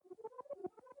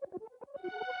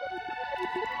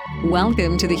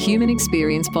Welcome to the Human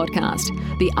Experience Podcast,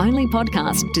 the only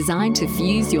podcast designed to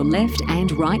fuse your left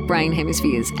and right brain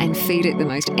hemispheres and feed it the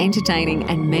most entertaining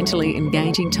and mentally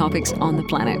engaging topics on the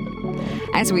planet.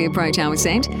 As we approach our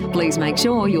ascent, please make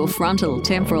sure your frontal,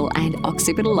 temporal and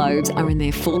occipital lobes are in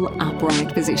their full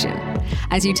upright position.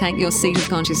 As you take your seat of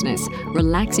consciousness,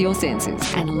 relax your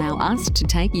senses and allow us to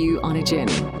take you on a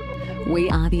journey. We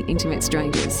are the Intimate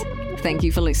Strangers. Thank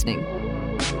you for listening.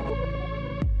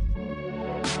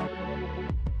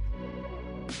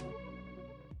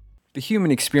 The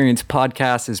Human Experience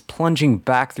Podcast is plunging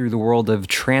back through the world of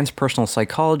transpersonal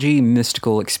psychology,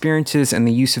 mystical experiences, and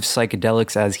the use of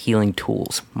psychedelics as healing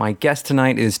tools. My guest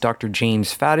tonight is Dr.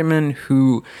 James Fadiman,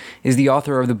 who is the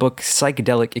author of the book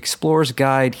Psychedelic Explorer's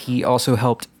Guide. He also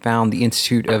helped found the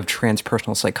Institute of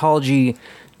Transpersonal Psychology.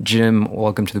 Jim,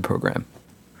 welcome to the program.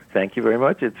 Thank you very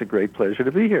much. It's a great pleasure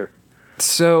to be here.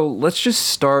 So let's just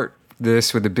start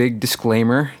this with a big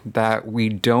disclaimer that we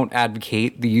don't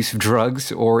advocate the use of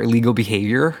drugs or illegal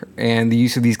behavior, and the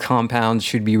use of these compounds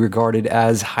should be regarded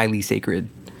as highly sacred.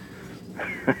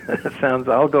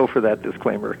 I'll go for that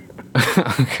disclaimer.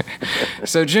 Okay.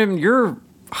 So Jim, you're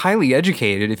highly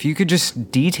educated. If you could just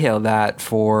detail that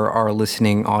for our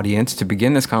listening audience to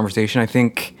begin this conversation, I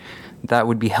think that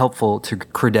would be helpful to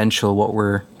credential what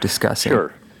we're discussing.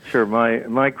 Sure.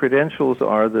 My credentials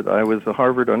are that I was a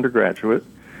Harvard undergraduate,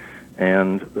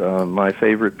 and my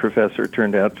favorite professor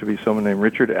turned out to be someone named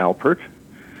Richard Alpert,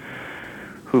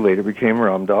 who later became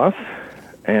Ram Dass.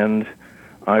 And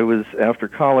after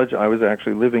college, I was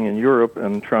actually living in Europe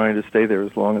and trying to stay there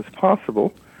as long as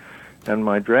possible. And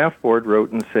my draft board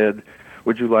wrote and said,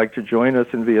 "Would you like to join us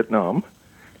in Vietnam,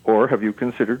 or have you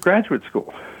considered graduate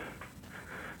school?"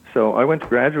 So I went to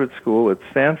graduate school at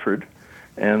Stanford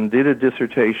and did a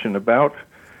dissertation about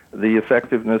the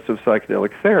effectiveness of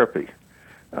psychedelic therapy.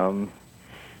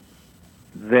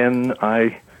 Then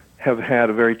I have had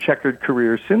a very checkered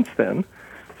career since then,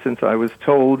 since I was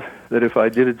told that if I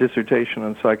did a dissertation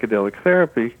on psychedelic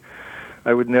therapy,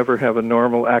 I would never have a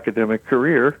normal academic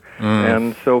career,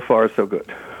 and so far, so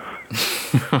good.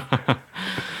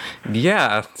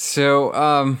 Yeah,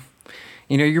 so,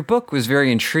 your book was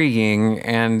very intriguing,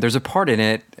 and there's a part in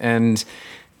it, and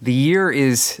the year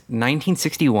is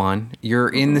 1961. You're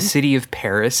in the city of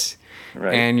Paris.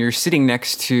 Right. And you're sitting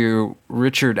next to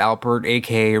Richard Alpert,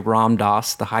 a.k.a. Ram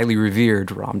Dass, the highly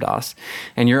revered Ram Dass,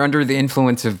 and you're under the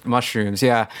influence of mushrooms.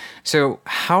 Yeah. So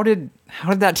how did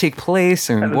that take place,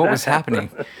 and what was happening?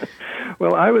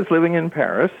 Well, I was living in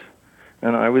Paris,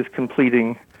 and I was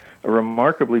completing a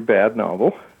remarkably bad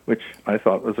novel, which I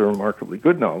thought was a remarkably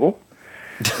good novel.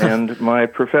 And my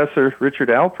professor, Richard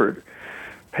Alpert,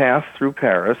 passed through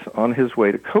Paris on his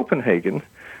way to Copenhagen,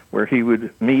 where he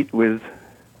would meet with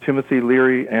Timothy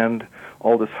Leary and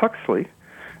Aldous Huxley,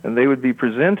 and they would be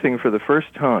presenting for the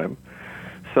first time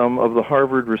some of the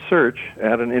Harvard research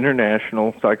at an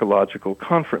international psychological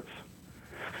conference.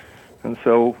 And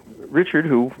so Richard,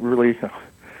 who really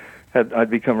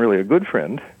I'd become really a good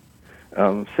friend,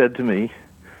 said to me,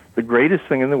 "The greatest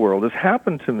thing in the world has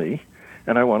happened to me,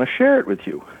 and I want to share it with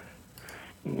you."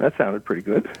 And that sounded pretty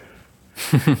good.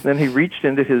 Then he reached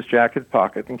into his jacket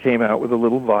pocket and came out with a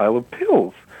little vial of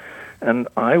pills. And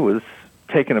I was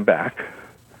taken aback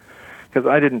because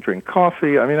I didn't drink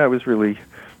coffee. I mean, I was really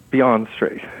beyond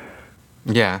straight.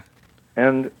 Yeah.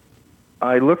 And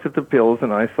I looked at the pills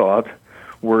and I thought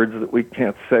words that we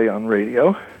can't say on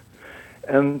radio.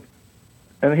 And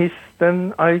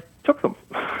then I took them.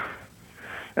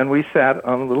 And we sat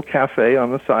on a little cafe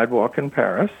on the sidewalk in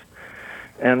Paris.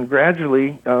 And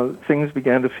gradually things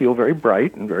began to feel very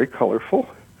bright and very colorful.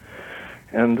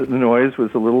 And the noise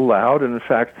was a little loud. And in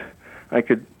fact, I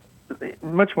could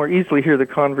much more easily hear the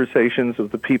conversations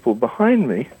of the people behind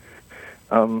me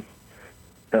and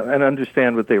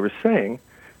understand what they were saying.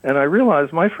 And I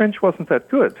realized my French wasn't that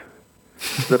good,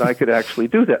 that I could actually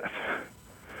do that.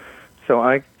 So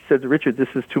I said to Richard,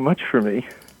 "This is too much for me."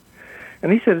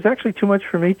 And he said, "It's actually too much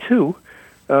for me, too."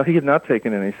 He had not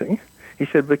taken anything. He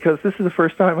said, "Because this is the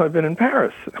first time I've been in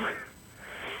Paris."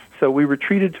 So we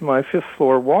retreated to my fifth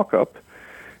floor walk-up,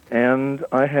 and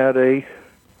I had a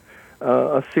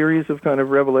series of kind of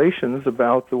revelations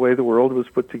about the way the world was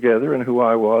put together and who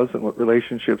I was and what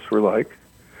relationships were like.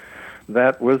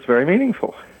 That was very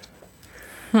meaningful.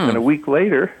 And a week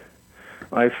later,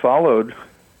 I followed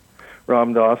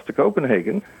Ram Dass to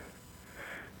Copenhagen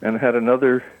and had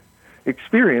another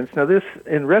experience. Now this,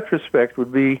 in retrospect,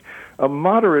 would be a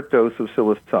moderate dose of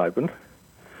psilocybin.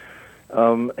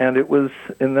 And it was,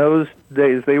 in those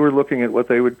days, they were looking at what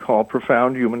they would call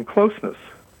profound human closeness.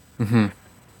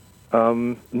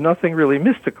 Nothing really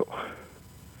mystical.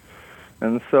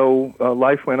 And so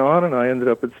life went on, and I ended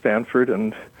up at Stanford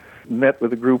and met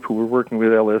with a group who were working with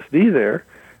LSD there,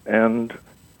 and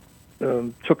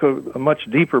took a much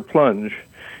deeper plunge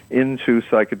into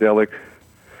psychedelic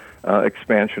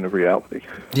expansion of reality.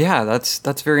 Yeah,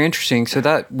 that's very interesting. So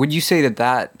that, would you say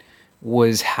that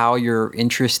was how your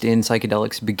interest in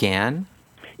psychedelics began?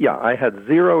 Yeah, I had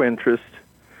zero interest,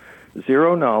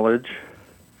 zero knowledge,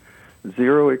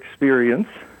 zero experience,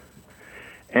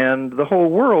 and the whole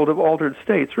world of altered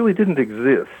states really didn't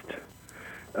exist,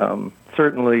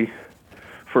 certainly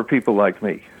for people like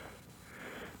me.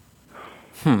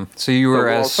 So you were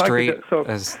as straight so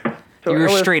as you were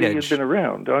LSD straight edge. had been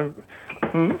around.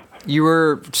 You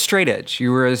were straight edge.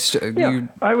 You were as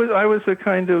I was a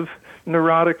kind of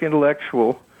neurotic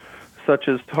intellectual, such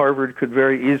as Harvard could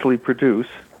very easily produce,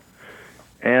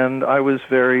 and I was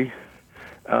very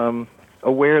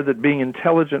aware that being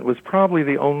intelligent was probably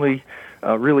the only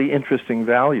really interesting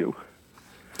value.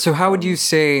 So how would you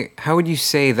say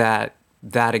that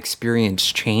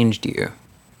experience changed you?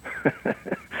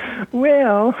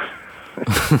 Well,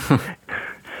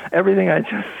 everything I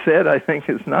just said, I think,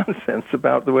 is nonsense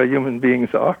about the way human beings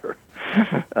are,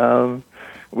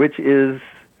 which is,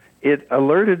 it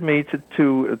alerted me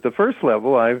to at the first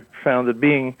level, I found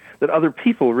that other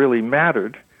people really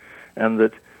mattered, and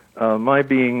that my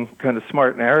being kind of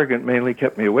smart and arrogant mainly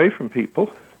kept me away from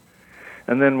people.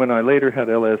 And then when I later had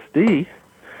LSD,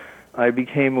 I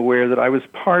became aware that I was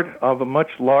part of a much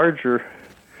larger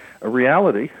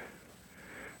reality,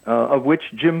 of which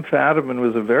Jim Fadiman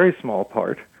was a very small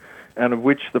part, and of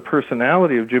which the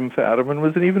personality of Jim Fadiman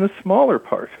was an even a smaller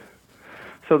part.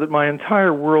 So that my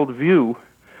entire worldview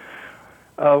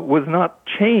was not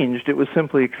changed, it was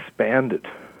simply expanded.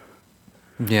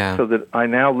 Yeah. So that I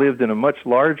now lived in a much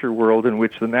larger world in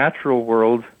which the natural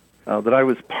world, that I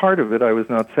was part of it, I was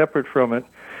not separate from it,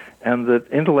 and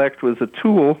that intellect was a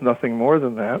tool, nothing more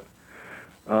than that.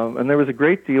 And there was a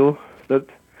great deal that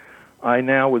I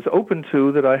now was open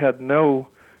to that I had no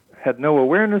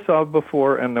awareness of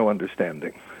before and no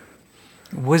understanding.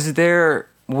 Was there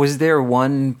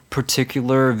one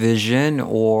particular vision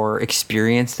or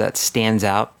experience that stands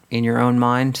out in your own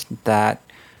mind that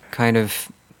kind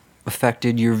of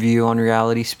affected your view on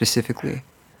reality specifically?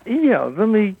 Yeah,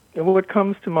 what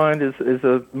comes to mind is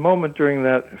a moment during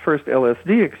that first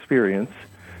LSD experience,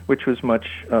 which was much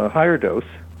higher dose,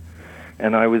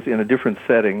 and I was in a different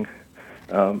setting,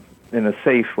 in a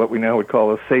safe, what we now would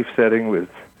call a safe setting with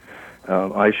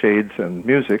eye shades and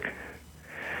music.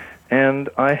 And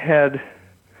I had,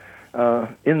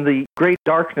 in the great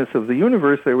darkness of the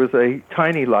universe, there was a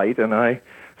tiny light, and I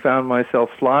found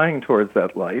myself flying towards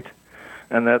that light,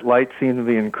 and that light seemed to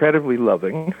be incredibly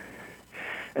loving.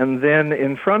 And then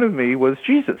in front of me was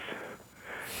Jesus.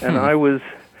 And I was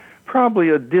probably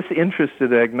a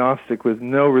disinterested agnostic with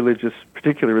no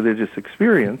particular religious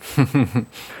experience.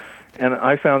 And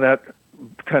I found that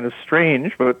kind of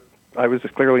strange, but I was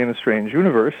clearly in a strange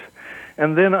universe.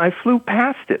 And then I flew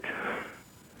past it.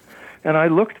 And I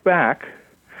looked back,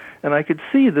 and I could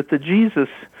see that the Jesus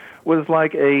was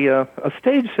like a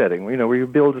stage setting, where you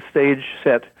build a stage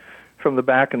set from the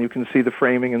back, and you can see the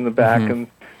framing in the back.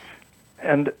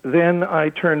 And then I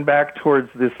turned back towards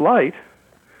this light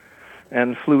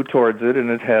and flew towards it,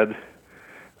 and it had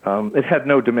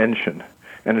no dimension,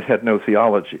 and it had no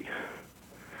theology.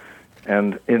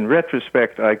 And in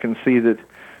retrospect, I can see that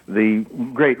the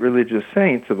great religious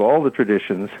saints of all the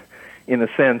traditions, in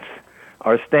a sense,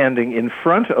 are standing in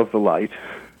front of the light.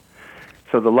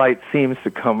 So the light seems to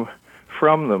come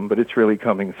from them, but it's really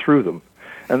coming through them.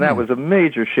 And that was a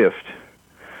major shift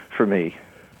for me.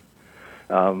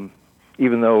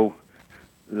 Even though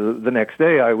the next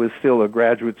day I was still a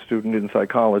graduate student in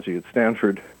psychology at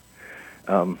Stanford,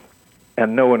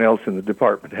 and no one else in the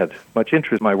department had much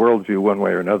interest in my worldview one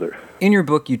way or another. In your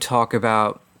book, you talk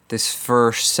about this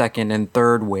first, second, and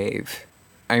third wave.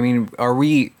 I mean, are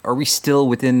we still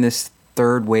within this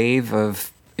third wave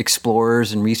of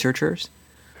explorers and researchers?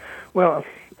 Well,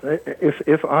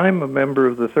 if I'm a member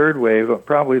of the third wave,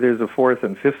 probably there's a fourth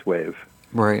and fifth wave.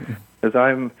 Right. As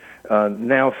I'm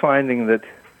now finding that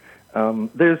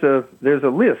there's a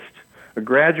list, a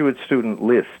graduate student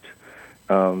list,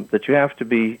 that you have to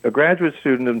be a graduate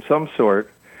student of some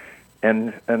sort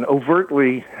and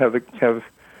overtly have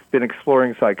been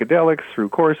exploring psychedelics through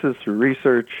courses, through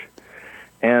research,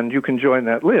 and you can join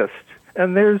that list.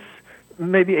 And there's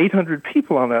maybe 800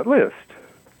 people on that list.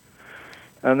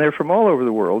 And they're from all over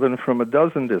the world and from a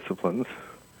dozen disciplines.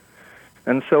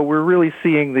 And so we're really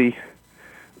seeing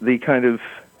the kind of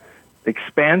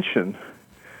expansion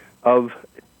of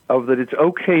that it's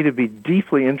okay to be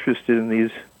deeply interested in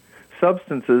these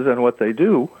substances and what they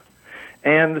do,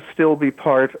 and still be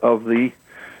part of the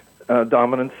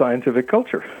dominant scientific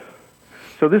culture.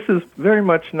 So this is very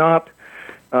much not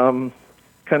kind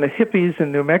of hippies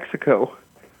in New Mexico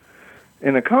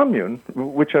in a commune,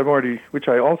 which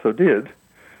I also did,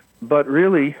 but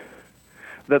really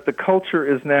that the culture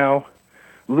is now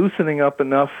loosening up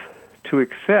enough to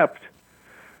accept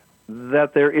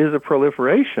that there is a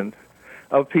proliferation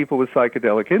of people with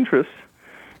psychedelic interests,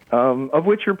 of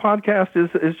which your podcast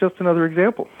is just another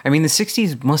example. I mean, the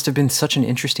 60s must have been such an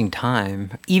interesting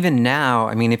time. Even now,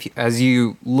 I mean, as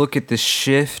you look at the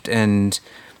shift and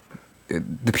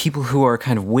the people who are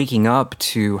kind of waking up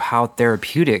to how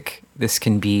therapeutic this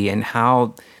can be and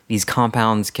how these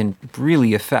compounds can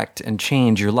really affect and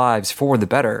change your lives for the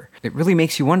better, it really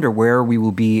makes you wonder where we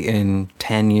will be in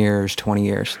 10 years, 20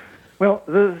 years. Well,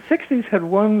 the 60s had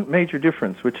one major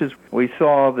difference, which is we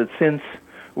saw that since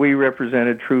we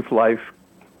represented truth, life,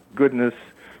 goodness,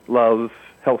 love,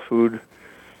 health food,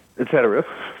 etc.,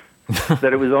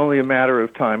 that it was only a matter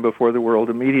of time before the world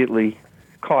immediately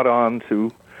caught on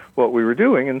to what we were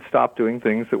doing and stopped doing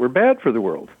things that were bad for the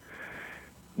world.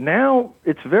 Now,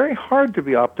 it's very hard to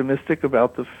be optimistic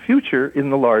about the future in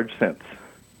the large sense.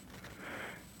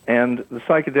 And the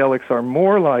psychedelics are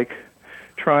more like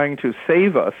trying to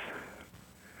save us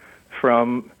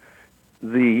from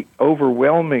the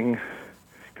overwhelming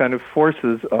kind of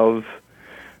forces of,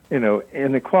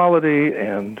 inequality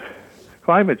and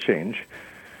climate change.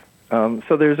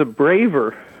 So there's a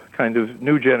braver kind of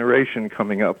new generation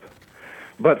coming up.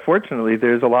 But fortunately,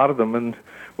 there's a lot of them, and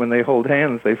when they hold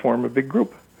hands, they form a big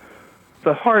group.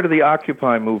 The heart of the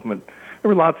Occupy movement, there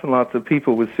were lots and lots of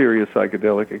people with serious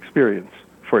psychedelic experience,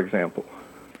 for example.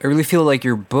 I really feel like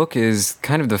your book is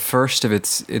kind of the first of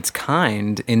its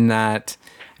kind in that,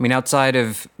 I mean, outside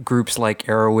of groups like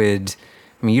Arrowwood,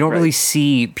 I mean, you don't really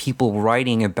see people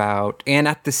writing about, and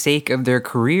at the sake of their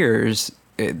careers,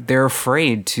 they're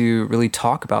afraid to really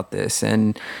talk about this.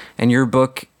 And your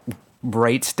book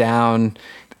writes down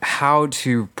how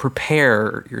to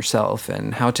prepare yourself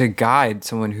and how to guide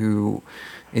someone who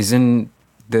is in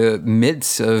the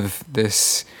midst of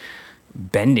this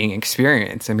bending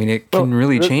experience. I mean, it can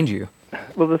really change you.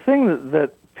 Well, the thing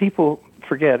that people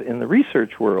forget in the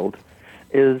research world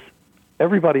is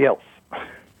everybody else.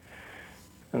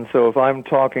 And so if I'm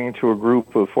talking to a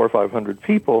group of 400 or 500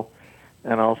 people,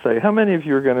 and I'll say, how many of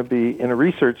you are going to be in a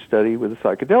research study with a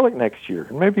psychedelic next year?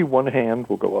 And maybe one hand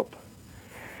will go up.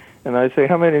 And I say,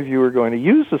 how many of you are going to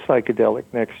use a psychedelic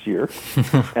next year?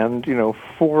 And,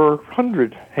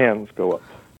 400 hands go up.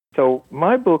 So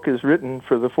my book is written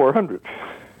for the 400,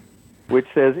 which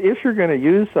says if you're going to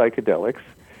use psychedelics,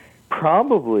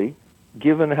 probably,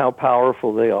 given how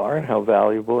powerful they are and how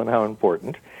valuable and how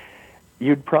important,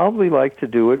 you'd probably like to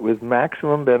do it with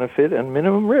maximum benefit and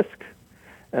minimum risk.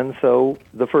 And so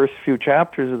the first few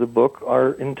chapters of the book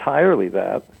are entirely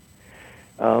that.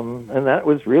 And that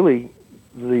was really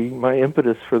my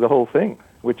impetus for the whole thing,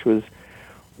 which was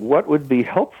what would be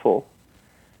helpful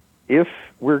if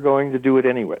we're going to do it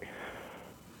anyway.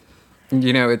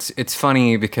 It's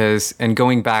funny because, and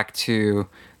going back to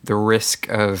the risk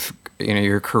of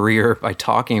your career by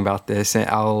talking about this, and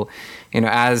I'll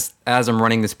as I'm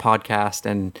running this podcast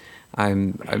and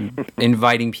I'm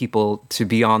inviting people to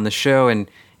be on the show, and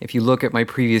if you look at my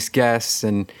previous guests,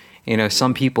 and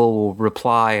some people will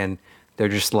reply and they're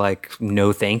just like,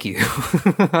 no, thank you.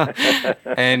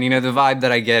 And, the vibe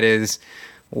that I get is,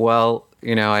 well,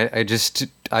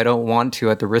 I don't want to,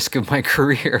 at the risk of my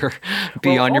career,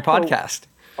 be on your podcast.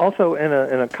 Also, in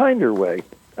a kinder way,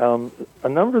 a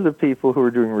number of the people who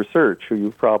are doing research, who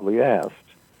you've probably asked,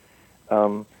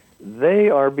 they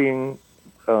are being,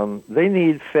 they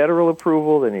need federal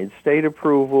approval, they need state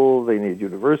approval, they need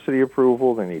university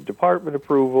approval, they need department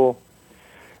approval.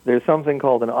 There's something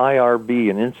called an IRB,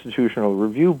 an institutional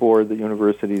review board that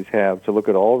universities have to look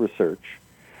at all research.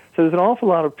 So there's an awful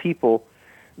lot of people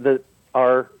that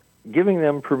are giving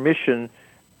them permission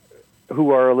who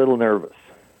are a little nervous.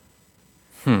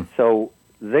 So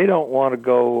they don't want to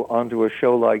go onto a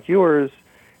show like yours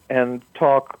and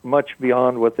talk much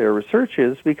beyond what their research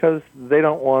is because they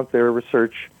don't want their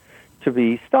research to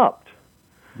be stopped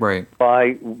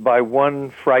by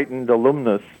one frightened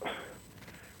alumnus,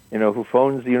 who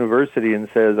phones the university and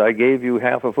says, I gave you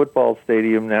half a football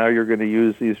stadium, now you're going to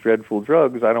use these dreadful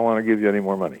drugs, I don't want to give you any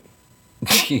more money.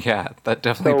 Yeah, that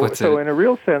definitely puts it. So in a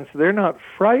real sense, they're not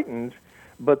frightened,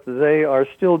 but they are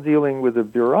still dealing with a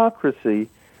bureaucracy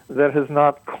that has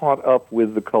not caught up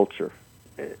with the culture.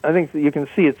 I think that you can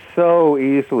see it so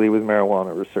easily with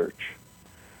marijuana research,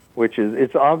 which is,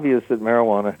 it's obvious that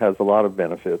marijuana has a lot of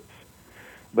benefits,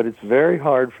 but it's very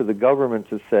hard for the government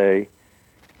to say,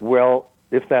 well,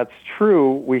 if that's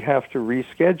true, we have to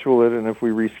reschedule it, and if we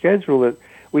reschedule it,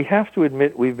 we have to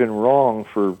admit we've been wrong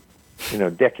for,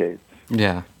 decades.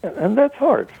 Yeah. And that's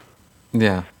hard.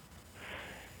 Yeah.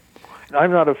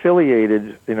 I'm not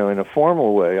affiliated, in a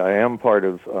formal way. I am part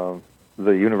of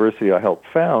the university I helped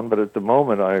found, but at the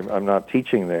moment I'm not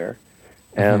teaching there.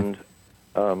 And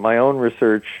my own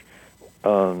research,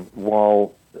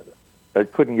 while I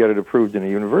couldn't get it approved in a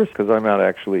university because I'm not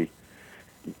actually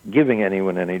giving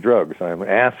anyone any drugs. I'm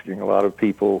asking a lot of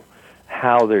people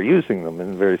how they're using them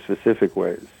in very specific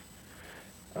ways.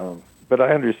 But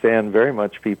I understand very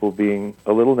much people being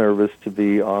a little nervous to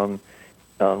be on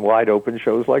wide open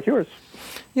shows like yours.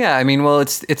 Yeah, I mean, well,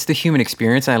 it's the human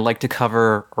experience, and I like to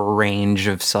cover a range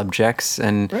of subjects.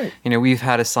 And right. We've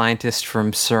had a scientist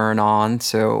from CERN on,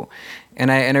 so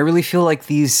and I really feel like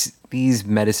these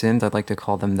medicines, I'd like to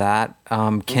call them that,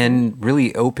 can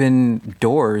really open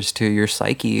doors to your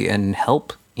psyche and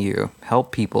help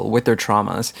people with their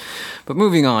traumas. But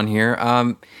moving on here,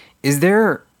 is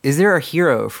there a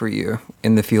hero for you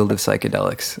in the field of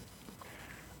psychedelics?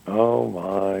 Oh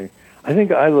my! I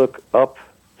think I look up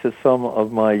to some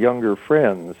of my younger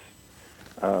friends.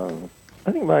 I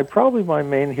think probably my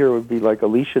main hero would be like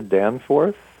Alicia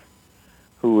Danforth,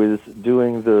 who is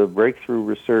doing the breakthrough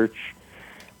research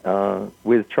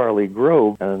with Charlie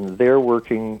Grove, and they're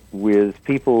working with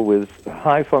people with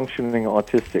high-functioning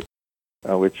autistic,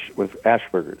 which with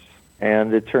Asperger's.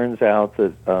 And it turns out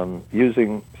that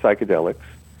using psychedelics,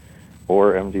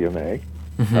 or MDMA,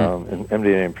 and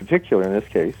MDMA in particular in this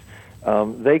case,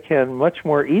 they can much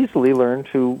more easily learn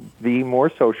to be more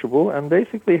sociable and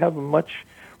basically have a much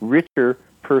richer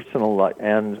personal life.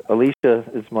 And Alicia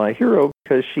is my hero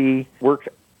because she worked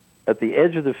at the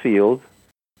edge of the field,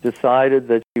 decided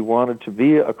that she wanted to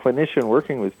be a clinician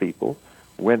working with people,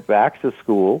 went back to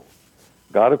school,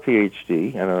 got a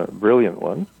Ph.D., and a brilliant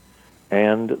one,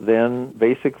 and then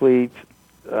basically,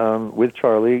 with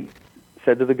Charlie,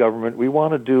 said to the government, we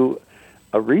want to do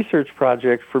a research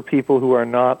project for people who are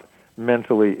not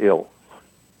mentally ill.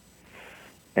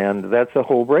 And that's a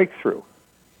whole breakthrough.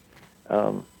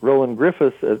 Roland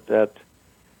Griffiths at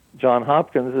Johns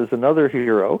Hopkins is another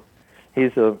hero.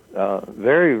 He's a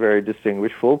very, very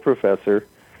distinguished full professor,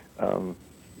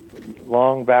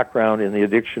 long background in the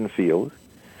addiction field.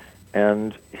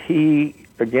 And he,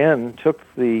 again, took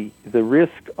the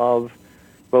risk of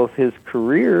both his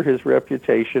career, his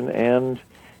reputation, and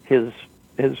his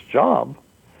job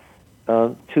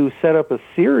to set up a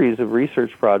series of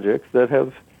research projects that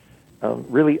have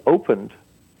really opened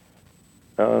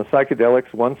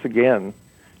psychedelics once again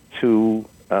to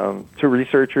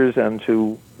researchers and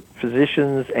to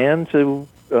physicians and to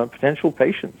potential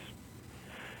patients.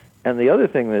 And the other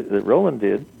thing that Roland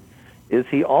did is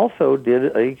he also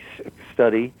did a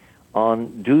study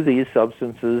on, do these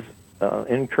substances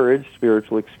encourage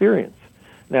spiritual experience?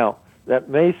 Now, that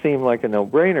may seem like a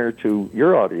no-brainer to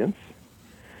your audience,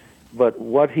 but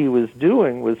what he was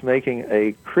doing was making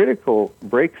a critical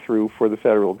breakthrough for the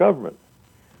federal government,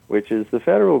 which is the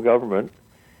federal government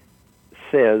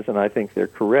says, and I think they're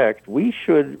correct, we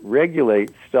should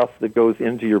regulate stuff that goes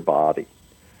into your body.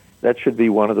 That should be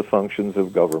one of the functions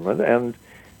of government. And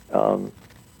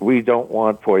we don't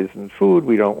want poisoned food.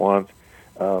 We don't want,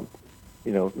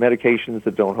 medications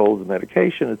that don't hold the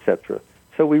medication, etc.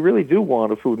 So we really do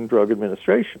want a Food and Drug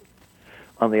Administration.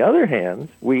 On the other hand,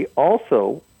 we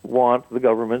also want the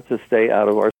government to stay out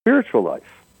of our spiritual life.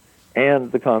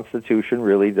 And the Constitution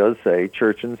really does say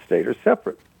church and state are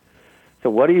separate. So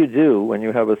what do you do when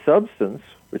you have a substance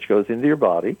which goes into your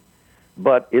body,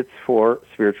 but it's for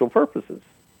spiritual purposes?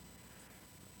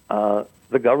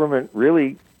 The government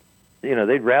really,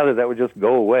 they'd rather that would just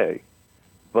go away.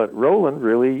 But Roland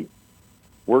really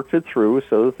worked it through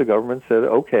so that the government said,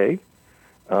 okay,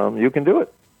 you can do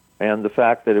it. And the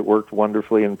fact that it worked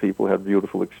wonderfully and people had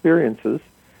beautiful experiences,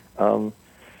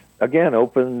 again,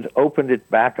 opened it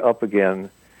back up again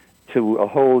to a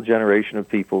whole generation of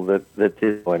people that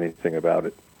didn't know anything about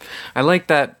it. I like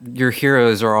that your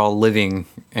heroes are all living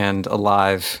and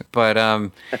alive, but I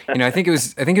think it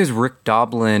was Rick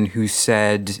Doblin who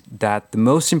said that the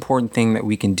most important thing that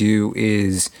we can do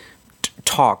is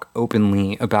talk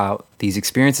openly about these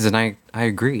experiences, and I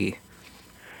agree.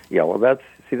 Yeah, well, that's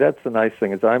the nice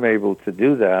thing is I'm able to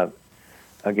do that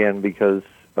again because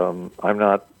I'm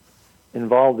not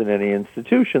involved in any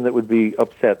institution that would be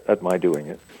upset at my doing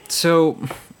it. So,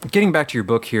 getting back to your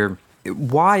book here,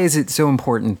 why is it so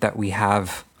important that we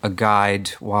have a guide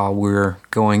while we're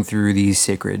going through these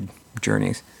sacred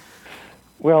journeys?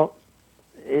 Well,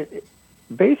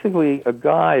 basically a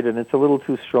guide, and it's a little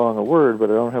too strong a word, but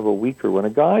I don't have a weaker one. A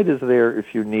guide is there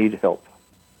if you need help.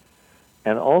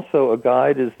 And also a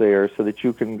guide is there so that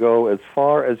you can go as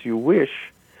far as you wish,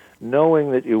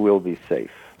 knowing that you will be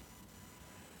safe.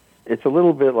 It's a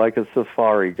little bit like a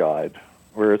safari guide,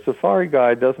 where a safari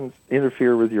guide doesn't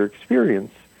interfere with your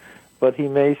experience, but he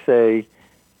may say,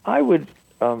 I would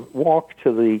walk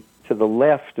to the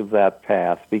left of that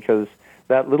path because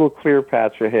that little clear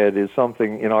patch ahead is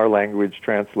something in our language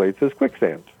translates as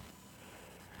quicksand.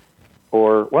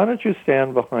 Or why don't you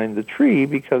stand behind the tree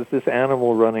because this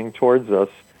animal running towards us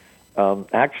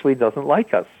actually doesn't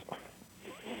like us.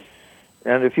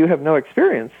 And if you have no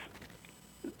experience,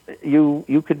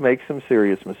 you could make some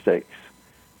serious mistakes.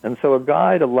 And so a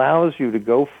guide allows you to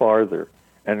go farther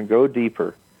and go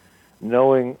deeper,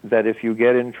 knowing that if you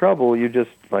get in trouble, you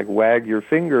just like wag your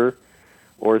finger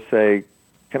or say,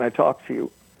 can I talk to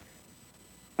you?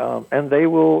 And they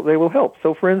will help.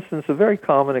 So, for instance, a very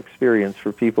common experience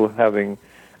for people having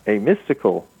a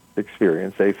mystical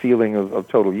experience, a feeling of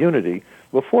total unity,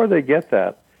 before they get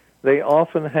that, they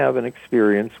often have an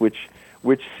experience which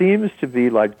seems to be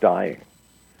like dying.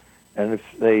 And if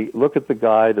they look at the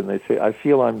guide and they say, I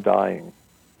feel I'm dying,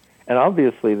 and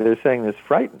obviously they're saying this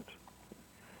frightened,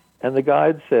 and the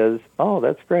guide says, oh,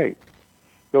 that's great,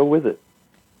 go with it.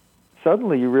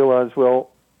 Suddenly you realize, well,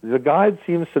 the guide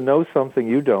seems to know something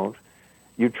you don't.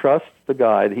 You trust the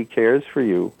guide. He cares for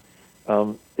you.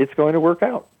 It's going to work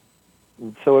out.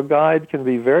 So a guide can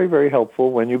be very, very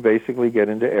helpful when you basically get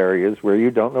into areas where you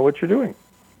don't know what you're doing.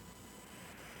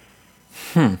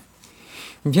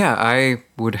 Yeah, I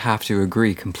would have to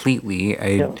agree completely.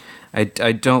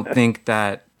 I don't think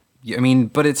that... I mean,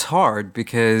 but it's hard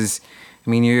because, I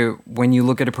mean, when you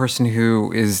look at a person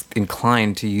who is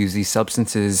inclined to use these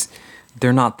substances,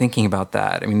 they're not thinking about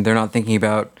that. I mean, they're not thinking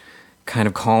about kind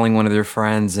of calling one of their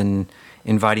friends and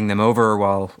inviting them over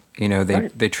while,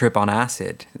 they trip on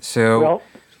acid. So,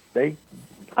 well,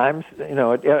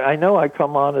 I know I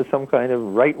come on as some kind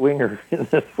of right winger in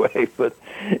this way, but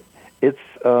it's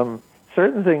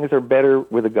certain things are better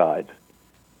with a guide.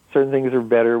 Certain things are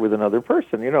better with another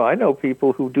person. I know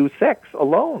people who do sex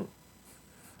alone,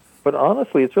 but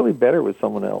honestly, it's really better with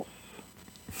someone else.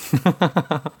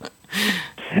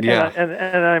 Yeah,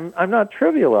 and I'm not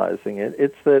trivializing it.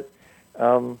 It's that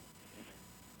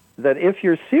that if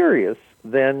you're serious,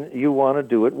 then you want to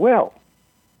do it well.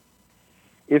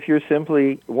 If you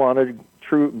simply want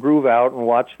to groove out and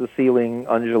watch the ceiling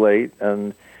undulate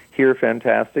and hear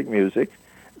fantastic music,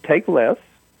 take less,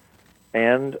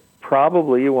 and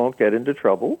probably you won't get into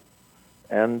trouble.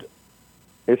 And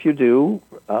if you do,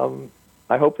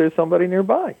 I hope there's somebody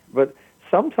nearby. But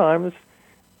sometimes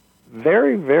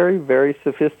very, very, very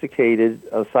sophisticated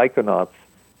psychonauts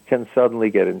can suddenly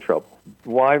get in trouble.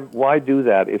 Why do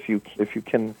that if you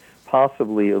can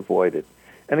possibly avoid it?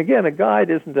 And again, a guide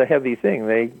isn't a heavy thing.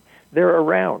 They're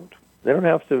around. They don't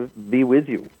have to be with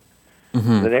you.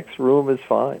 Mm-hmm. The next room is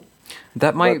fine.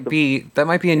 That might be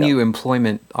a new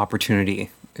employment opportunity.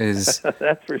 Is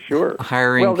that's for sure.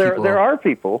 Hiring people. Well, there are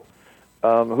people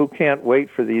who can't wait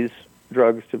for these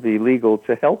drugs to be legal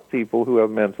to help people who have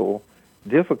mental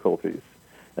difficulties.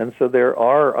 And so there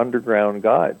are underground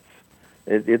guides.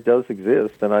 It does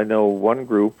exist, and I know one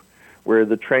group where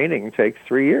the training takes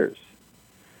 3 years.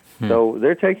 So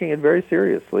they're taking it very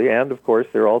seriously, and of course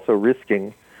they're also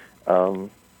risking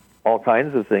all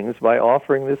kinds of things by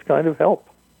offering this kind of help.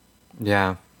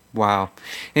 Yeah. Wow.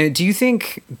 And do you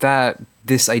think that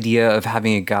this idea of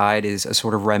having a guide is a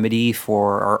sort of remedy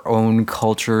for our own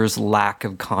culture's lack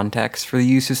of context for the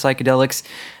use of psychedelics,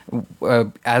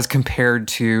 as compared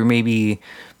to maybe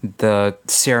the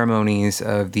ceremonies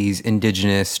of these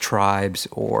indigenous tribes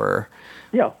or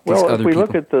if we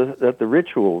look at the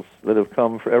rituals that have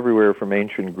come from everywhere from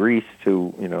ancient Greece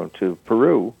to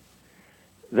Peru,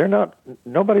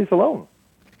 nobody's alone,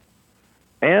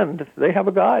 and they have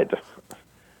a guide.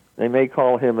 They may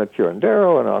call him a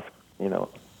curandero,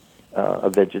 a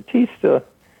vegetista,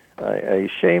 a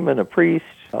shaman, a priest.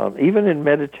 Even in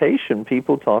meditation,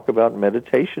 people talk about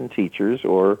meditation teachers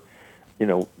or,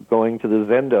 going to the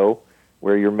zendo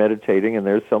where you're meditating and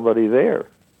there's somebody there.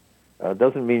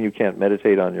 Doesn't mean you can't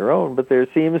meditate on your own, but there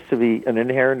seems to be an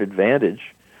inherent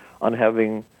advantage on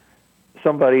having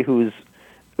somebody who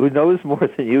knows more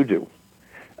than you do.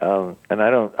 And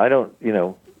I don't.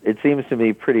 It seems to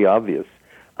me pretty obvious.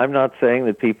 I'm not saying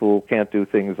that people can't do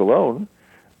things alone,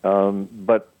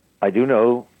 but I do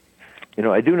know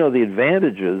the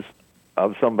advantages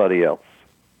of somebody else.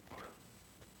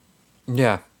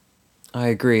 Yeah, I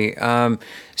agree.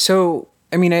 So,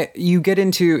 I mean,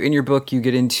 in your book, you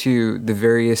get into the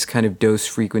various kind of dose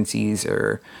frequencies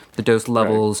or the dose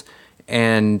levels, right,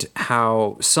 and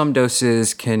how some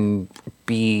doses can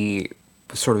be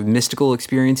sort of mystical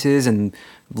experiences, and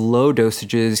low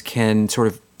dosages can sort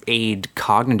of aid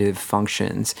cognitive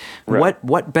functions. Right.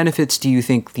 What benefits do you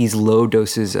think these low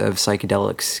doses of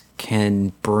psychedelics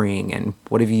can bring, and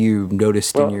what have you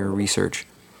noticed in your research?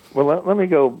 Well, let me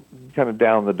go kind of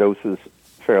down the doses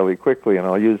fairly quickly, and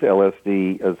I'll use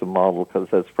LSD as a model because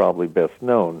that's probably best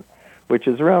known, which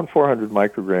is around 400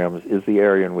 micrograms is the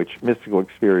area in which mystical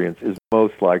experience is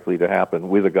most likely to happen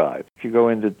with a guide. If you go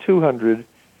into 200,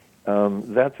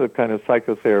 that's a kind of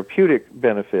psychotherapeutic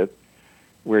benefit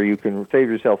where you can save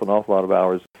yourself an awful lot of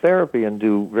hours of therapy and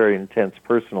do very intense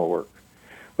personal work.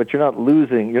 But you're not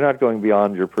going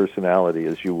beyond your personality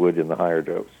as you would in the higher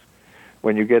dose.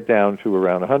 When you get down to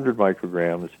around 100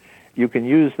 micrograms, you can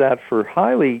use that for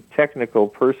highly technical,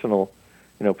 personal,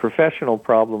 professional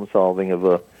problem solving of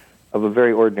a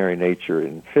very ordinary nature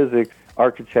in physics,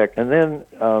 architect, and then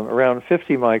around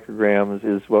 50 micrograms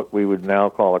is what we would now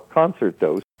call a concert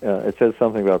dose. It says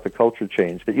something about the culture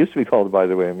change. It used to be called, by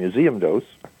the way, a museum dose,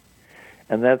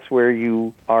 and that's where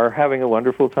you are having a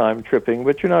wonderful time tripping,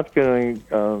 but you're not going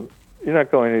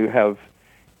to have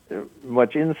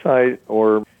much insight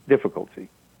or difficulty.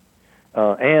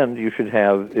 And you should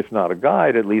have, if not a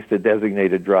guide, at least a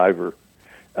designated driver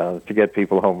to get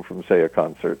people home from, say, a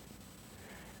concert.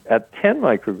 At 10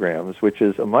 micrograms, which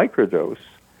is a microdose,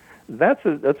 that's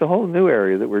a whole new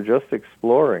area that we're just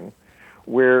exploring,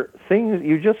 where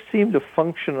you just seem to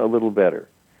function a little better.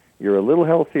 You're a little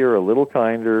healthier, a little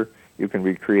kinder. You can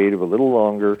be creative a little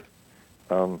longer,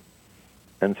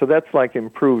 and so that's like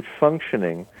improved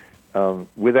functioning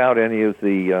without any of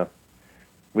the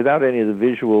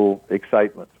visual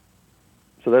excitement.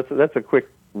 So that's a quick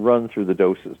run through the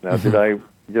doses. Now, did I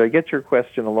get your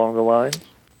question along the lines?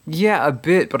 Yeah, a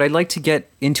bit, but I'd like to get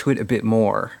into it a bit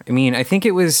more. I mean, I think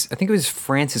it was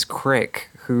Francis Crick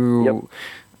who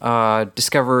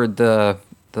discovered the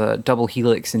double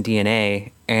helix in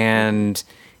DNA, and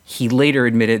he later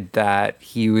admitted that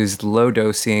he was low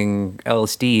dosing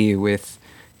LSD with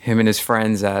him and his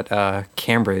friends at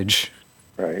Cambridge.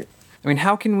 Right. I mean,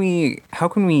 how can we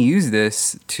use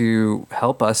this to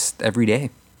help us every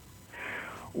day?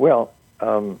 Well,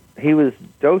 he was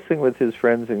dosing with his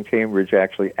friends in Cambridge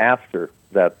actually after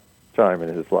that time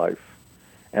in his life.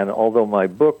 And although my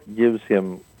book gives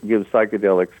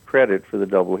psychedelics credit for the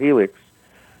double helix,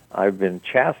 I've been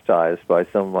chastised by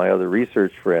some of my other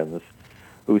research friends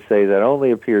who say that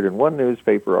only appeared in one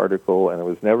newspaper article and it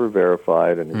was never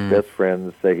verified, and his best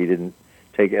friends say he didn't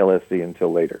take LSD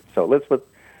until later. So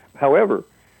however,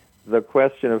 the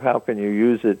question of how can you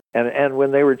use it, and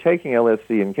when they were taking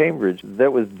LSD in Cambridge,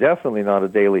 that was definitely not a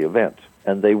daily event,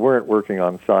 and they weren't working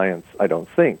on science, I don't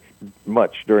think,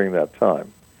 much during that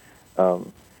time.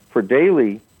 For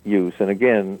daily use, and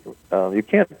again, you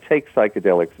can't take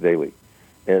psychedelics daily.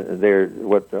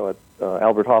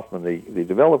 Albert Hoffman, the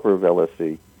developer of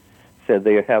LSD, said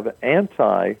they have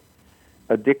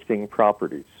anti-addicting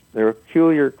properties. They're a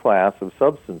peculiar class of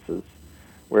substances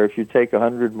where if you take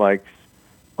 100 mics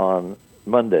on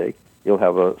Monday, you'll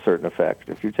have a certain effect.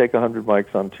 If you take 100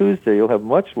 mics on Tuesday, you'll have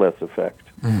much less effect.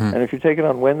 Mm-hmm. And if you take it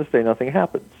on Wednesday, nothing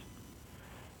happens.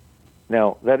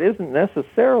 Now, that isn't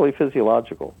necessarily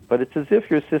physiological, but it's as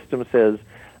if your system says,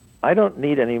 I don't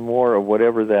need any more of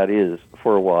whatever that is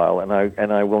for a while,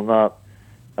 and I will not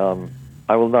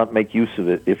make use of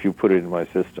it if you put it in my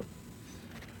system.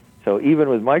 So even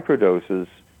with microdoses,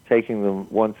 taking them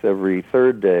once every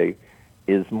third day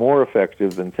is more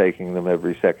effective than taking them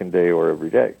every second day or every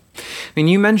day. I mean,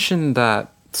 you mentioned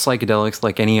that psychedelics,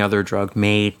 like any other drug,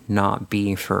 may not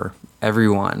be for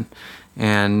everyone.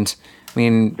 And, I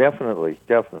mean... Definitely.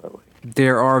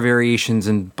 There are variations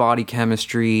in body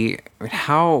chemistry. I mean,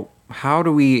 how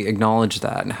do we acknowledge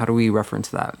that, and how do we reference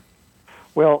that?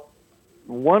 Well,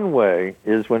 one way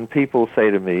is when people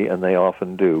say to me, and they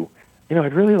often do,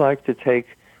 I'd really like to take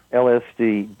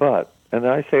LSD, but... And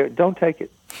I say, don't take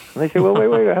it. And they say, well,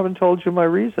 wait, I haven't told you my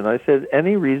reason. I said,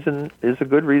 any reason is a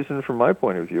good reason from my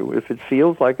point of view. If it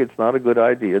feels like it's not a good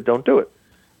idea, don't do it.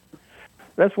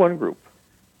 That's one group.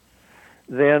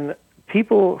 Then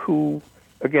people who,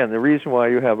 again, the reason why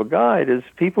you have a guide is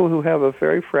people who have a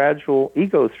very fragile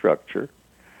ego structure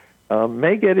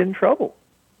may get in trouble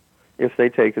if they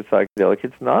take a psychedelic.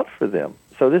 It's not for them.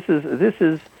 So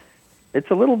it's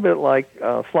a little bit like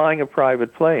flying a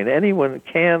private plane. Anyone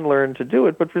can learn to do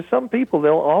it, but for some people,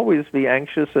 they'll always be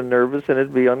anxious and nervous, and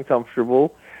it'd be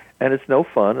uncomfortable, and it's no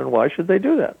fun, and why should they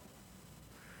do that?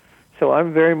 So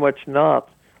I'm very much not,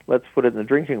 let's put it in the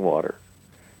drinking water.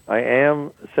 I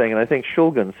am saying, and I think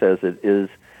Shulgin says it, is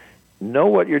know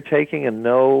what you're taking and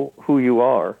know who you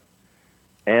are,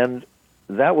 and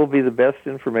that will be the best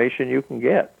information you can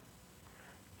get.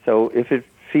 So if it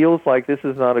feels like this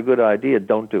is not a good idea,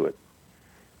 don't do it.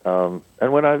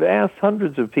 And when I've asked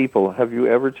hundreds of people, have you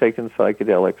ever taken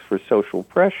psychedelics for social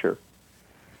pressure?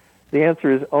 The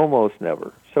answer is almost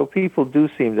never. So people do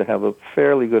seem to have a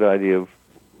fairly good idea of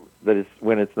that it's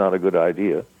when it's not a good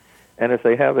idea. And if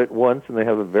they have it once and they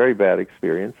have a very bad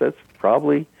experience, that's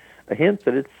probably a hint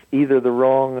that it's either the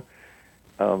wrong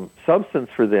substance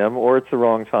for them or it's the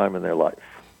wrong time in their life.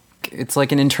 It's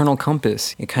like an internal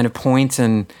compass. It kind of points,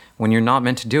 and when you're not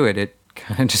meant to do it, it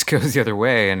kind of just goes the other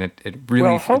way, and it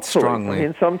really fits strongly. I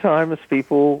mean, sometimes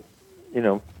people,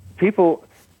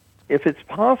 if it's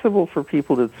possible for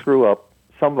people to screw up,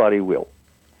 somebody will.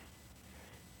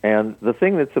 And the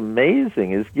thing that's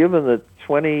amazing is, given that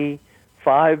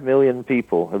 25 million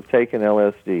people have taken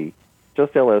LSD,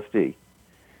 just LSD,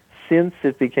 since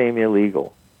it became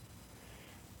illegal,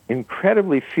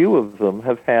 incredibly few of them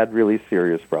have had really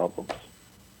serious problems.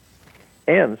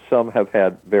 And some have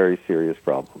had very serious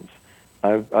problems.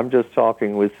 I'm just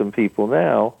talking with some people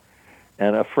now,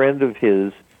 and a friend of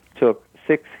his took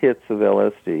 6 hits of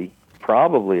LSD,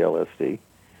 probably LSD,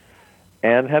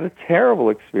 and had a terrible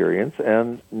experience,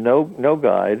 and no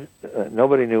guide,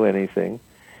 nobody knew anything.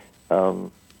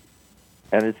 And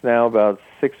it's now about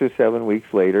 6 or 7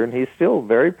 weeks later, and he's still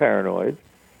very paranoid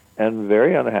and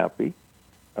very unhappy.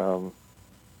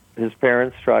 His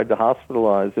parents tried to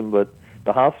hospitalize him, but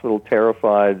the hospital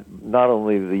terrified not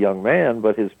only the young man,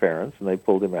 but his parents, and they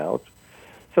pulled him out.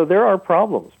 So there are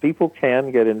problems. People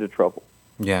can get into trouble.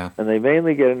 Yeah. And they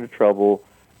mainly get into trouble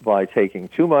by taking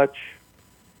too much,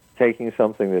 taking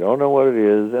something they don't know what it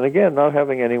is, and again, not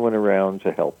having anyone around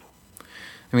to help.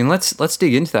 I mean, let's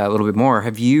dig into that a little bit more.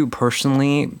 Have you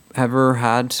personally ever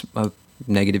had a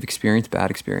negative experience,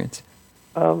 bad experience?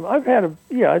 I'd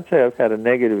say I've had a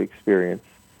negative experience.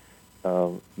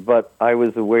 But I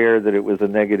was aware that it was a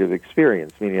negative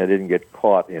experience, meaning I didn't get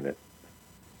caught in it.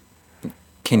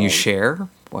 Can you share?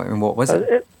 What was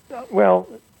it? I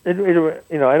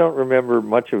don't remember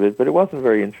much of it, but it wasn't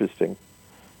very interesting.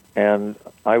 And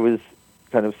I was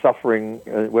kind of suffering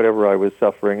whatever I was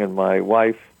suffering, and my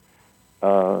wife,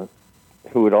 who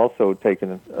had also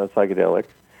taken a psychedelic,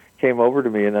 came over to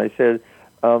me, and I said,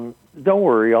 don't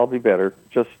worry, I'll be better.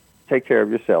 Just take care of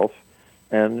yourself.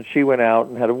 And she went out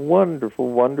and had a wonderful,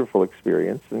 wonderful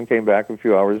experience and came back a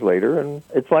few hours later. And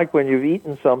it's like when you've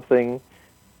eaten something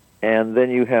and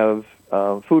then you have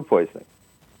food poisoning.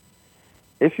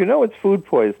 If you know it's food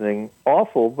poisoning,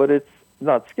 awful, but it's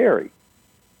not scary.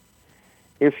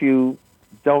 If you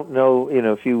don't know,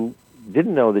 if you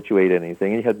didn't know that you ate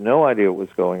anything and you had no idea what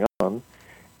was going on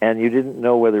and you didn't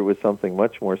know whether it was something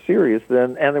much more serious,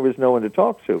 and there was no one to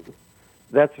talk to,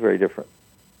 that's very different.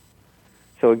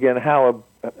 So again,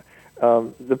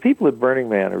 the people at Burning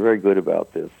Man are very good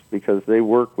about this because they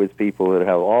work with people that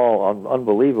have all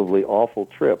unbelievably awful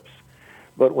trips.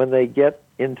 But when they get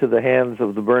into the hands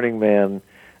of the Burning Man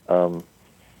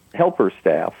helper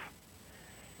staff,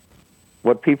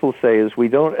 what people say is we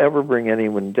don't ever bring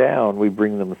anyone down, we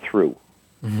bring them through,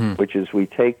 which is we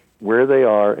take where they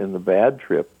are in the bad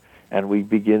trip and we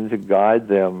begin to guide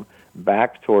them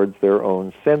back towards their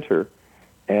own center,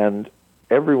 and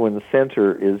everyone's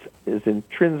center is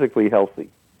intrinsically healthy,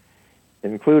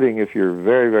 including if you're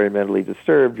very, very mentally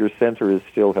disturbed, your center is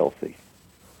still healthy.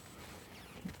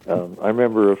 I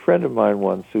remember a friend of mine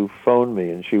once who phoned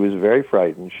me, and she was very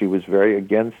frightened. She was very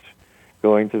against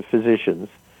going to physicians,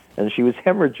 and she was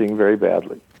hemorrhaging very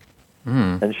badly.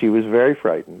 And she was very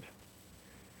frightened.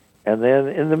 And then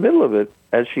in the middle of it,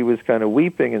 as she was kind of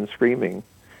weeping and screaming,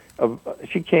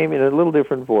 she came in a little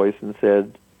different voice and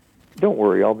said, "Don't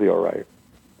worry, I'll be all right."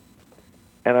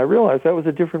 And I realized that was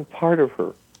a different part of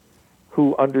her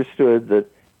who understood that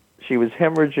she was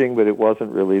hemorrhaging, but it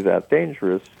wasn't really that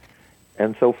dangerous,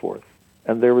 and so forth.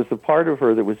 And there was a part of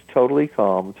her that was totally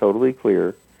calm, totally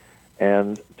clear,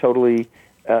 and totally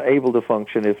able to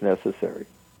function if necessary.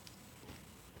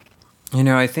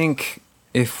 I think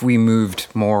if we moved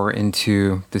more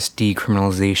into this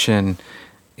decriminalization,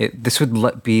 this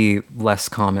would be less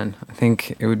common. I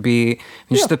think it would be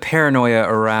just the paranoia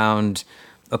around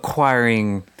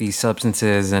acquiring these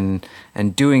substances and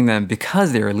doing them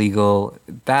because they're illegal.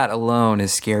 That alone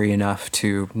is scary enough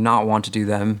to not want to do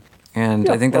them. And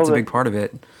I think that's a big part of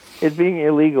it. It being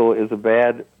illegal is a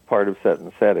bad part of set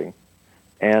and setting.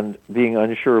 And being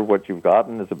unsure of what you've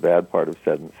gotten is a bad part of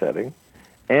set and setting.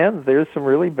 And there's some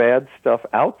really bad stuff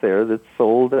out there that's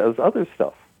sold as other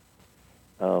stuff.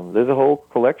 There's a whole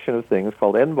collection of things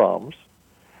called N-bombs,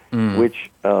 which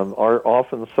are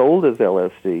often sold as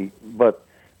LSD, but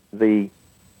the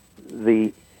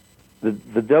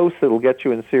dose that will get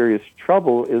you in serious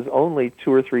trouble is only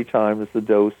 2 or 3 times the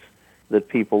dose that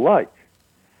people like.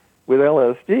 With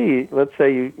LSD, let's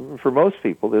say for most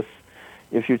people,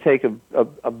 if you take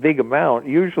a big amount,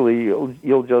 usually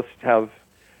you'll just have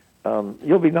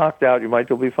you'll be knocked out. You might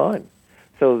still be fine.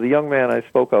 So the young man I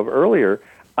spoke of earlier,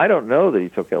 I don't know that he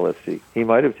took LSD. He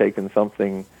might have taken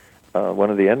something, one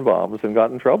of the N-bombs, and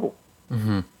got in trouble.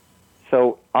 Mm-hmm.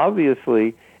 So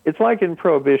obviously, it's like in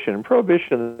Prohibition. In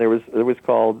Prohibition,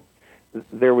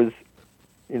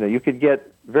 you could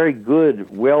get very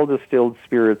good, well-distilled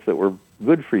spirits that were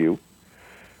good for you,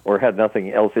 or had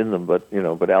nothing else in them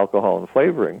but alcohol and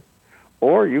flavoring,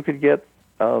 or you could get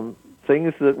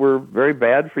things that were very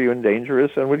bad for you and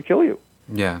dangerous and would kill you.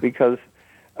 Yeah. Because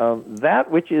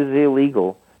that which is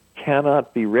illegal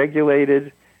cannot be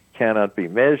regulated, cannot be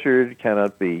measured,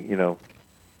 cannot be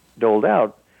doled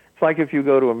out. It's like if you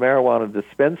go to a marijuana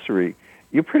dispensary,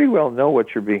 you pretty well know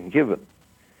what you're being given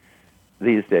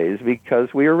these days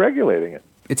because we are regulating it.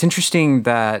 It's interesting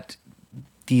that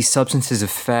these substances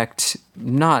affect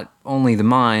not only the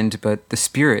mind, but the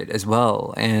spirit as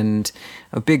well. And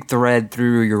a big thread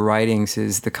through your writings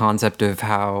is the concept of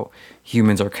how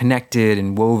humans are connected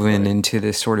and woven into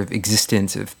this sort of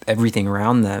existence of everything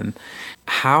around them.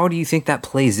 How do you think that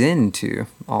plays into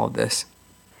all of this?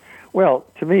 Well,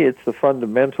 to me, it's the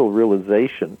fundamental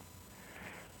realization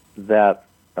that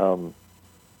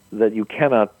that you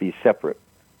cannot be separate.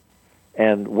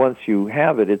 And once you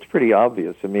have it, it's pretty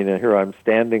obvious. I mean, here I'm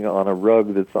standing on a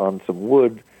rug that's on some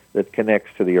wood that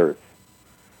connects to the earth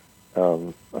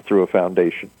through a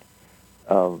foundation.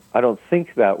 I don't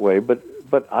think that way, but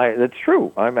that's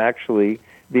true. I'm actually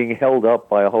being held up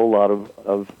by a whole lot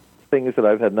of things that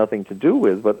I've had nothing to do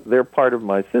with, but they're part of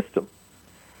my system.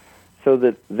 So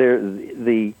that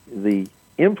the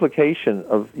implication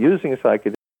of using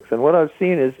psychedelics, and what I've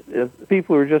seen is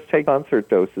people who just take concert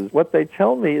doses, what they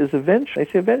tell me is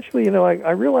eventually,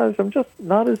 I realize I'm just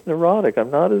not as neurotic.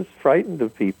 I'm not as frightened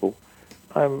of people.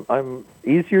 I'm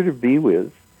easier to be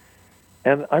with.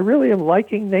 And I really am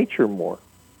liking nature more.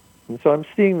 And so I'm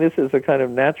seeing this as a kind of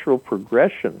natural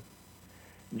progression,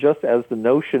 just as the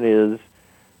notion is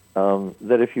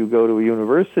that if you go to a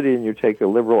university and you take a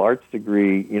liberal arts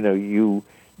degree, you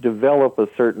develop a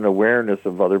certain awareness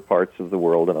of other parts of the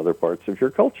world and other parts of your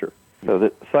culture. So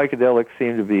that psychedelics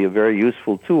seem to be a very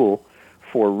useful tool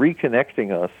for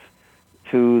reconnecting us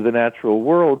to the natural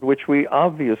world, which we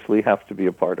obviously have to be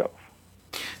a part of.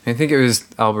 I think it was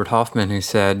Albert Hoffman who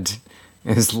said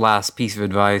his last piece of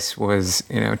advice was,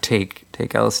 take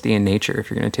LSD in nature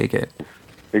if you're going to take it.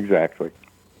 Exactly.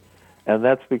 And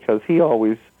that's because he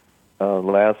always, the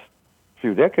last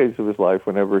few decades of his life,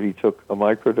 whenever he took a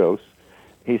microdose,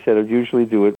 he said he'd usually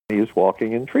do it when he was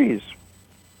walking in trees.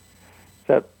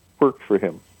 That worked for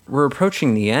him. We're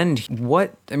approaching the end.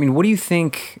 What do you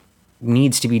think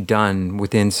needs to be done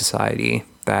within society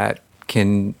that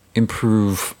can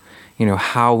improve,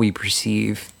 how we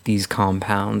perceive these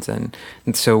compounds and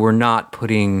so we're not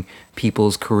putting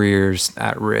people's careers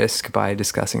at risk by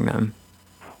discussing them?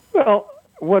 Well,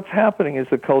 what's happening is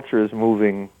the culture is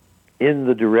moving in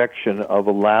the direction of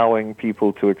allowing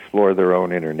people to explore their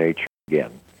own inner nature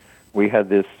again. We had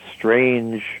this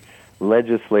strange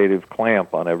legislative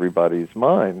clamp on everybody's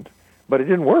mind, but it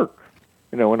didn't work.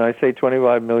 When I say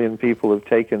 25 million people have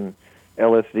taken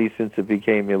LSD since it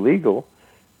became illegal,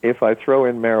 if I throw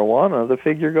in marijuana, the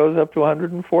figure goes up to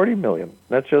 140 million.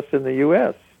 That's just in the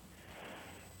U.S.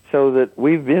 So that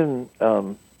we've been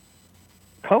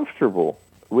comfortable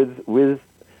with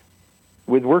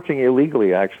working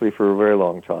illegally, actually, for a very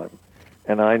long time.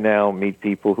 And I now meet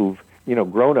people who've,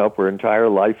 grown up their entire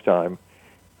lifetime.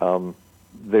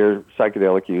 Their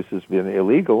psychedelic use has been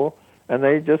illegal, and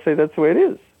they just say that's the way it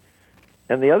is.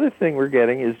 And the other thing we're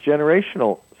getting is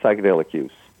generational psychedelic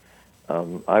use.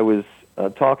 I was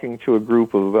talking to a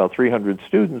group of about 300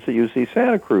 students at UC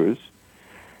Santa Cruz,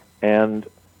 and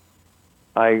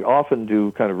I often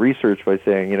do kind of research by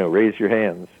saying, raise your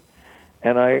hands.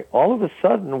 And I all of a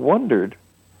sudden wondered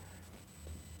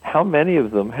how many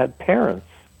of them had parents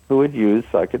who had used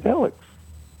psychedelics.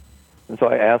 And so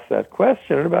I asked that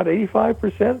question, and about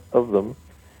 85% of them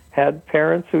had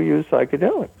parents who used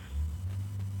psychedelics.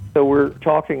 So we're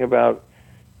talking about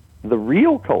the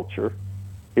real culture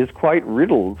is quite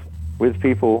riddled with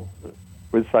people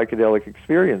with psychedelic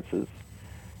experiences.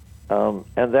 And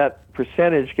that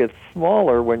percentage gets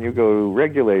smaller when you go to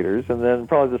regulators, and then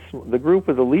probably the group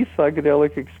with the least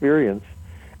psychedelic experience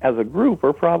as a group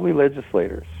are probably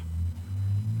legislators.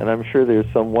 And I'm sure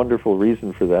there's some wonderful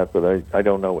reason for that, but I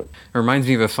don't know it. It reminds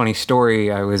me of a funny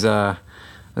story. I was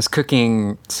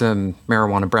cooking some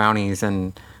marijuana brownies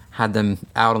and had them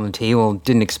out on the table.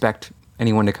 Didn't expect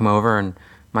anyone to come over, and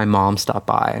my mom stopped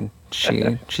by and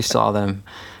she saw them,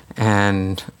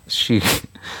 and she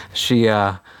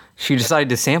decided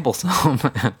to sample some,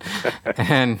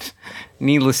 and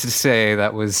needless to say,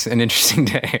 that was an interesting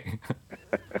day.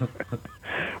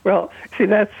 Well, see,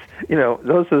 that's,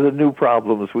 those are the new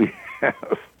problems we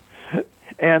have.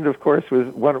 And, of course,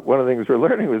 with one of the things we're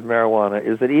learning with marijuana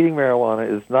is that eating marijuana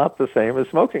is not the same as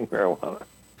smoking marijuana.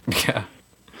 Yeah.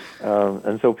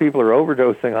 And so people are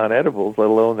overdosing on edibles, let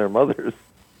alone their mothers.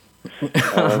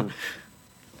 Because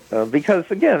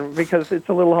it's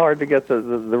a little hard to get the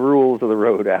rules of the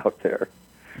road out there.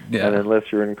 Yeah. And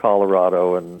unless you're in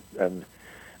Colorado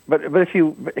but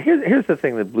here's the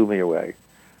thing that blew me away.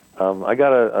 I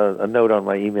got a note on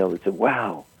my email that said,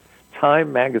 "Wow,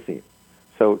 Time magazine."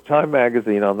 So Time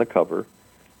magazine on the cover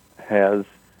has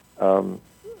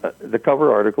the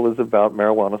cover article is about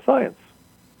marijuana science,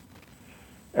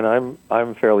 and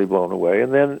I'm fairly blown away.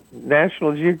 And then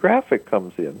National Geographic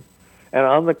comes in, and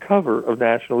on the cover of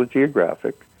National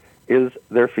Geographic is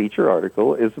their feature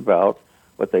article is about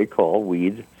what they call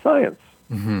weed science.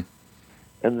 Mm-hmm.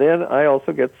 And then I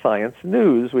also get Science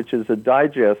News, which is a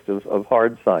digest of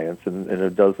hard science in a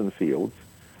dozen fields,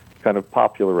 kind of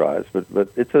popularized, but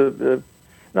it's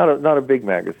not a big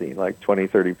magazine, like 20,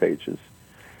 30 pages.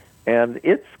 And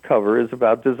its cover is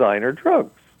about designer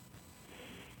drugs,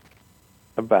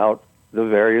 about the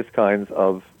various kinds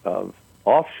of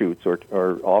offshoots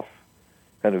or off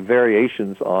kind of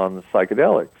variations on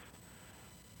psychedelics.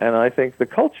 And I think the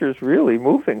culture's really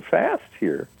moving fast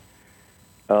here.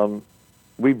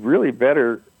 We really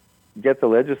better get the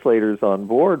legislators on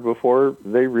board before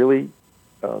they really,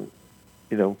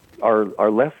 are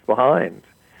left behind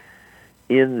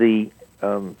in the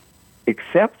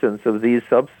acceptance of these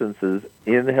substances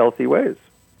in healthy ways.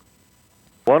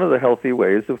 One of the healthy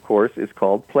ways, of course, is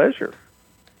called pleasure.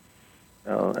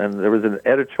 And there was an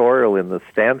editorial in the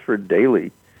Stanford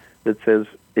Daily that says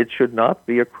it should not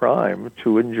be a crime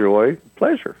to enjoy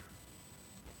pleasure.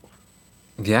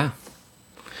 Yeah.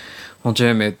 Well,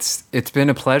 Jim, it's been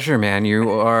a pleasure, man.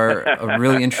 You are a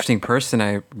really interesting person.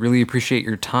 I really appreciate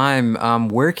your time.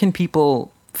 Where can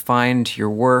people find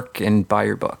your work and buy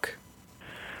your book?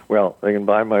 Well, they can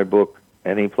buy my book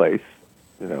any place,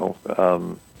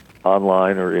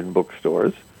 online or in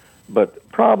bookstores, but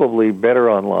probably better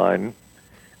online.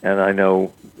 And I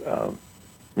know,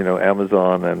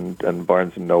 Amazon and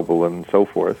Barnes & Noble and so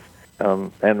forth.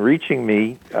 And reaching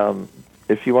me,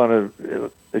 if you want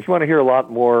to hear a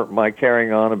lot more my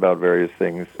carrying on about various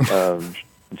things,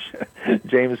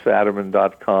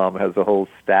 JamesFadiman.com has a whole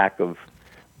stack of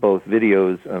both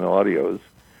videos and audios,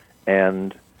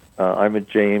 and I'm a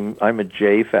J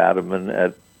Fadiman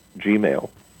at Gmail.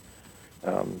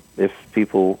 If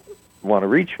people want to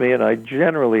reach me, and I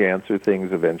generally answer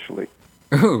things eventually.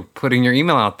 Ooh, putting your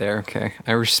email out there. Okay,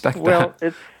 I respect that. Well,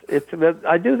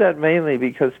 I do that mainly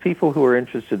because people who are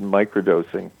interested in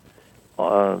microdosing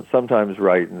sometimes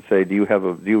write and say, "Do you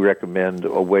recommend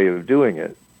a way of doing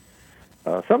it?"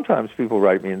 Sometimes people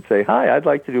write me and say, "Hi, I'd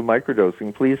like to do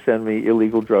microdosing. Please send me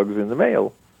illegal drugs in the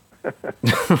mail."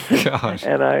 Gosh.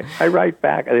 And I write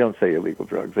back. They don't say illegal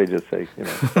drugs. They just say,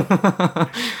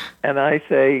 And I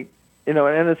say, in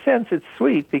a sense, it's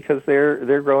sweet because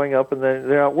they're growing up and they're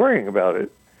not worrying about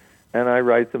it. And I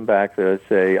write them back that I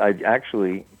say, I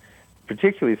actually,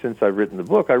 particularly since I've written the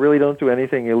book, I really don't do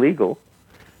anything illegal.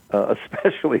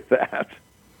 Especially that,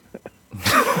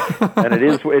 and it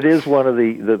is one of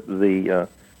the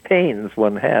pains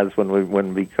one has when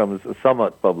one becomes a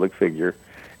somewhat public figure,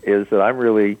 is that I'm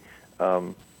really,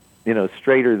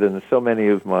 straighter than so many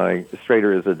of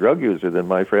straighter as a drug user than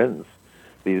my friends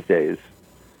these days,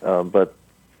 but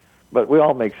we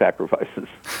all make sacrifices.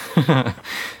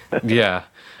 Yeah.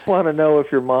 I want to know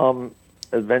if your mom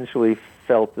eventually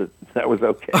felt that was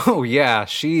okay. Oh yeah,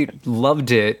 she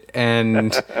loved it,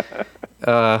 and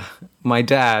my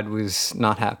dad was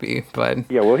not happy.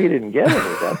 But yeah, well, he didn't get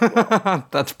it.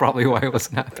 That's probably why he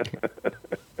wasn't happy.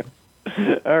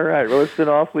 All right. Well, it's been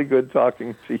awfully good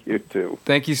talking to you too.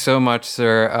 Thank you so much,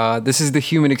 sir. This is The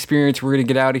Human Experience. We're going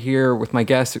to get out of here with my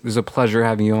guest. It was a pleasure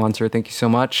having you on, sir. Thank you so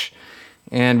much,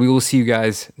 and we will see you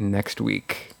guys next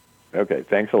week. Okay.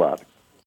 Thanks a lot.